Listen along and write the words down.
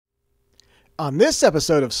On this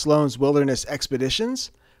episode of Sloan's Wilderness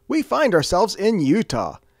Expeditions, we find ourselves in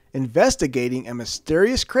Utah, investigating a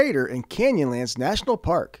mysterious crater in Canyonlands National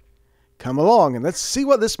Park. Come along and let's see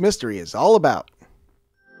what this mystery is all about.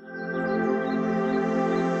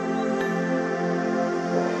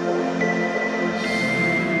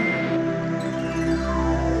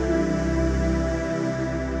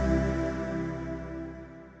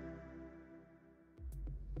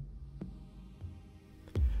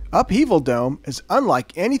 Upheaval Dome is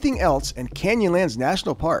unlike anything else in Canyonlands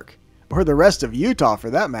National Park, or the rest of Utah for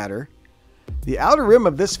that matter. The outer rim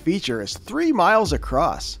of this feature is 3 miles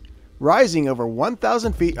across, rising over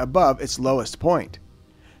 1,000 feet above its lowest point.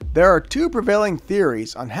 There are two prevailing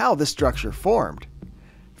theories on how this structure formed.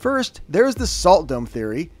 First, there is the salt dome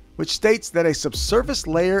theory, which states that a subsurface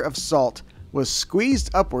layer of salt was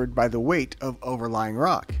squeezed upward by the weight of overlying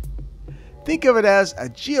rock. Think of it as a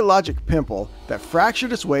geologic pimple that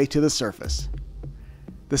fractured its way to the surface.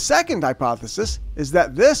 The second hypothesis is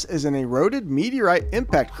that this is an eroded meteorite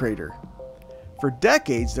impact crater. For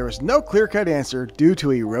decades, there was no clear-cut answer due to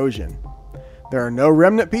erosion. There are no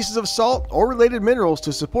remnant pieces of salt or related minerals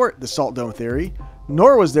to support the salt dome theory,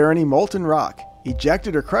 nor was there any molten rock,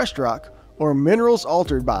 ejected or crushed rock, or minerals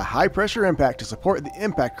altered by a high-pressure impact to support the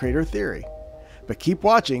impact crater theory. But keep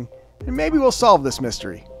watching, and maybe we'll solve this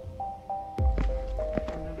mystery.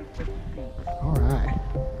 All right.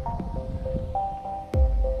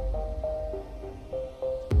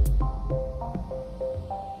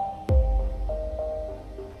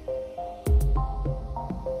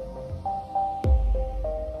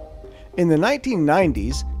 In the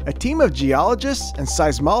 1990s, a team of geologists and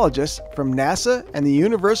seismologists from NASA and the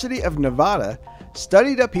University of Nevada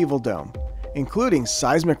studied Upheaval Dome, including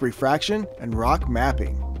seismic refraction and rock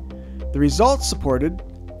mapping. The results supported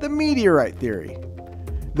the meteorite theory.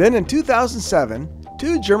 Then in 2007,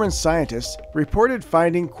 two German scientists reported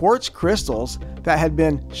finding quartz crystals that had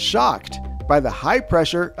been shocked by the high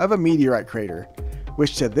pressure of a meteorite crater,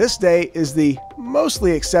 which to this day is the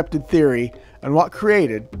mostly accepted theory on what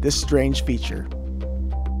created this strange feature.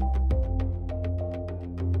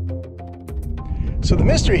 So the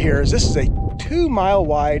mystery here is this is a 2-mile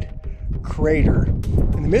wide crater,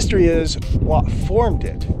 and the mystery is what formed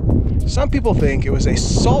it. Some people think it was a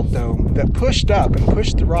salt dome that pushed up and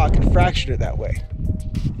pushed the rock and fractured it that way.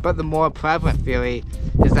 But the more prevalent theory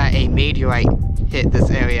is that a meteorite hit this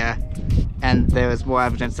area, and there is more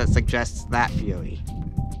evidence that suggests that theory.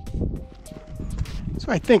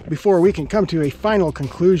 So I think before we can come to a final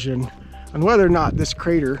conclusion on whether or not this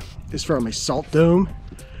crater is from a salt dome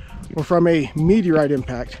or from a meteorite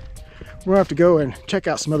impact, we're gonna have to go and check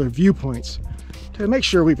out some other viewpoints to make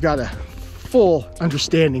sure we've got a full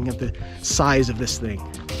understanding of the size of this thing.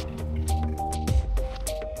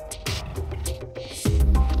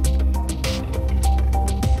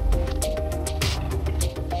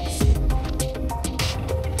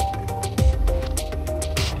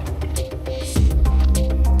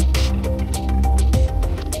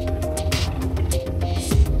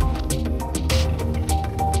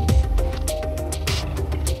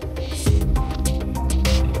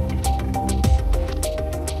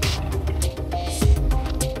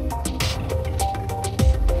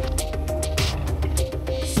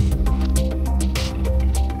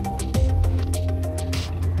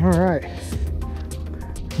 All right,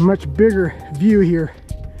 a much bigger view here,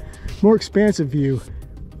 more expansive view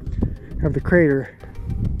of the crater.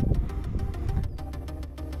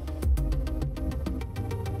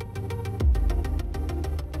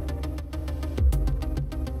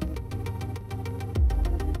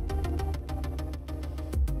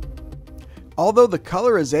 Although the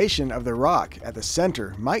colorization of the rock at the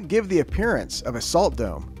center might give the appearance of a salt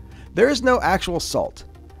dome, there is no actual salt.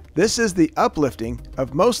 This is the uplifting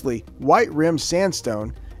of mostly white-rimmed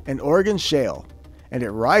sandstone and Oregon shale, and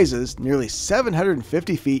it rises nearly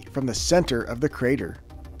 750 feet from the center of the crater.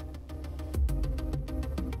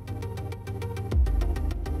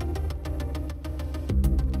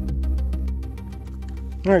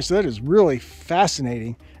 All right, so that is really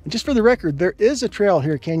fascinating. And just for the record, there is a trail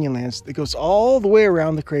here at Canyonlands that goes all the way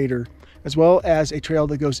around the crater, as well as a trail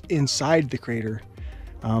that goes inside the crater.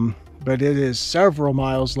 But it is several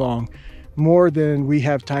miles long, more than we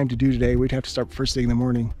have time to do today. We'd have to start first thing in the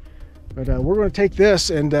morning. But we're going to take this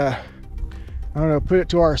and, I don't know, put it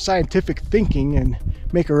to our scientific thinking and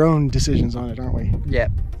make our own decisions on it, aren't we?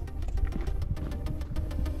 Yep.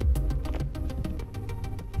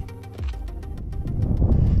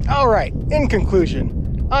 All right, in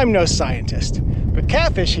conclusion, I'm no scientist, but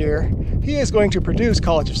Catfish here, he is going to produce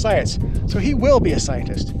College of Science, so he will be a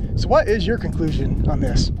scientist. So what is your conclusion on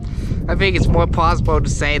this? I think it's more plausible to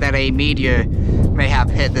say that a meteor may have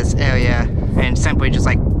hit this area and simply just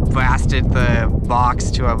like blasted the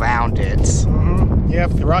rocks to around it.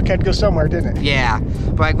 Yep, the rock had to go somewhere, didn't it? Yeah,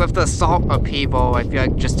 but like with the salt upheaval, I feel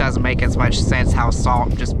like it just doesn't make as much sense how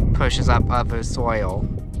salt just pushes up other soil.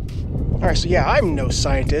 All right, so yeah, I'm no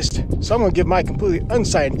scientist, so I'm gonna give my completely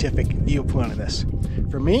unscientific viewpoint of this.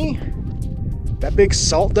 For me, that big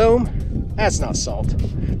salt dome, that's not salt.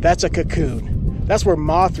 That's a cocoon. That's where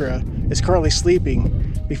Mothra is currently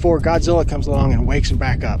sleeping before Godzilla comes along and wakes him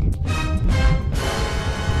back up.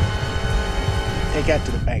 Take that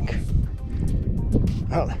to the bank.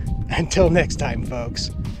 Well, until next time,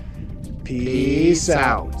 folks. Peace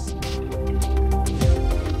out.